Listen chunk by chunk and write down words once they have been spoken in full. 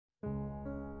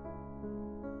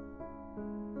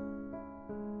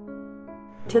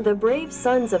To the brave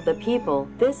sons of the people,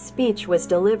 this speech was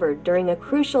delivered during a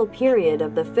crucial period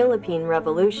of the Philippine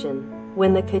Revolution,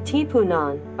 when the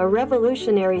Katipunan, a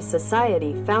revolutionary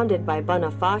society founded by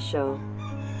Bonifacio,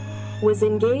 was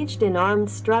engaged in armed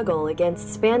struggle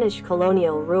against Spanish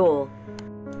colonial rule.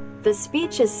 The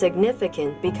speech is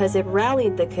significant because it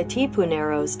rallied the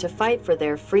Katipuneros to fight for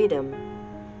their freedom.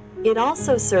 It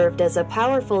also served as a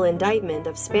powerful indictment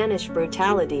of Spanish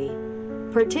brutality,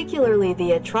 particularly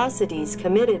the atrocities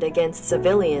committed against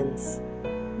civilians.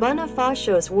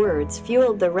 Bonifacio's words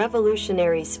fueled the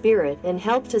revolutionary spirit and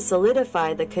helped to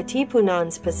solidify the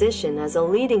Katipunan's position as a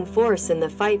leading force in the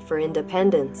fight for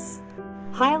independence.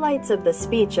 Highlights of the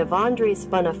speech of Andres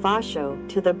Bonifacio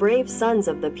to the brave sons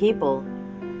of the people.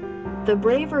 The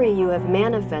bravery you have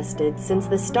manifested since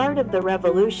the start of the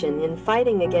revolution in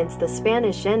fighting against the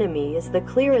Spanish enemy is the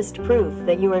clearest proof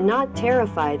that you are not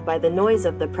terrified by the noise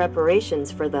of the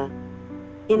preparations for the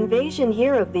invasion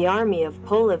here of the army of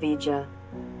Polavija.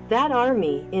 That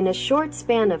army, in a short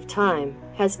span of time,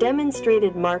 has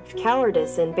demonstrated marked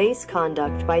cowardice and base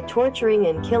conduct by torturing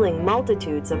and killing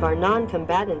multitudes of our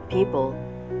non-combatant people.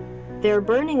 Their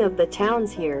burning of the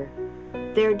towns here,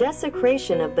 their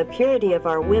desecration of the purity of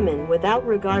our women without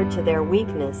regard to their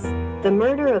weakness, the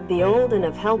murder of the old and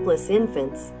of helpless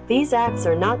infants, these acts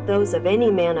are not those of any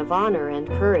man of honor and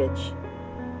courage.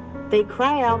 They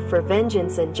cry out for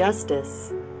vengeance and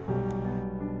justice.